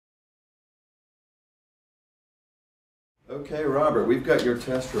Okay, Robert, we've got your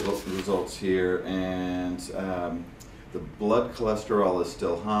test results here, and the blood cholesterol is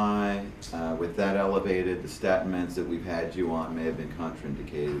still high. With that elevated, the statin meds that we've had you on may have been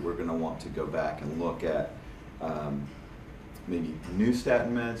contraindicated. We're going to want to go back and look at maybe new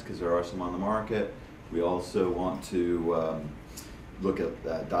statin meds, because there are some on the market. We also want to look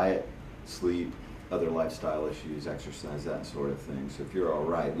at diet, sleep, other lifestyle issues, exercise, that sort of thing. So if you're all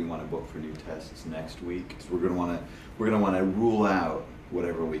right, we want to book for new tests next week. So we're going to want to rule out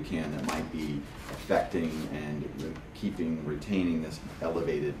whatever we can that might be affecting and retaining this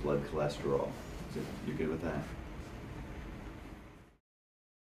elevated blood cholesterol. So you good with that?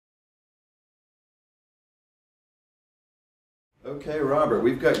 Okay, Robert,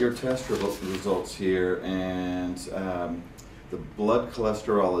 we've got your test results here, and the blood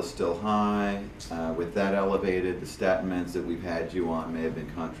cholesterol is still high. With that elevated, the statin meds that we've had you on may have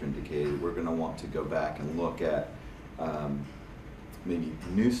been contraindicated. We're going to want to go back and look at maybe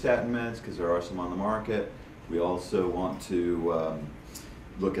new statin meds, because there are some on the market. We also want to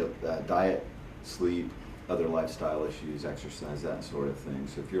look at diet, sleep, other lifestyle issues, exercise, that sort of thing.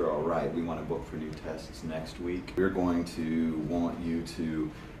 So if you're all right, we want to book for new tests next week. We're going to want you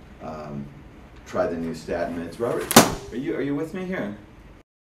to try the new statin meds. Robert, are you with me here?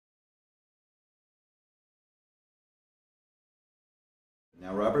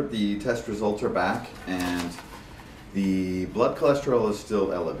 Now, Robert, the test results are back, and the blood cholesterol is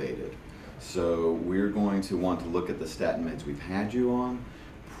still elevated. So we're going to want to look at the statin meds we've had you on,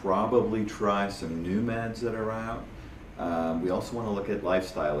 probably try some new meds that are out. We also want to look at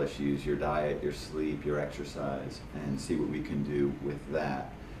lifestyle issues, your diet, your sleep, your exercise, and see what we can do with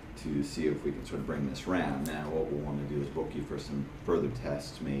that to see if we can sort of bring this around. Now, what we'll want to do is book you for some further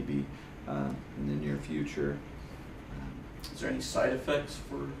tests maybe in the near future. Is there any side effects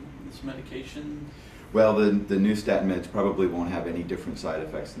for this medication? Well, the new statin meds probably won't have any different side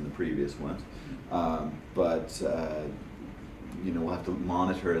effects than the previous ones, but you know, we'll have to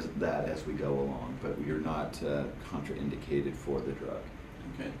monitor that as we go along, but you're not contraindicated for the drug.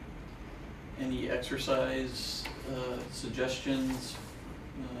 Okay. Any exercise suggestions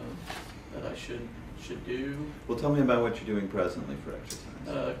that I should do? Well, tell me about what you're doing presently for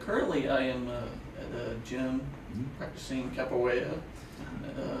exercise. Currently, I am at a gym practicing capoeira.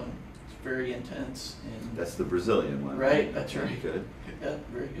 It's very intense. And that's the Brazilian one. Right, that's right. Good. Yeah,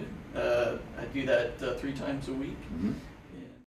 very good. I do that 3 times a week.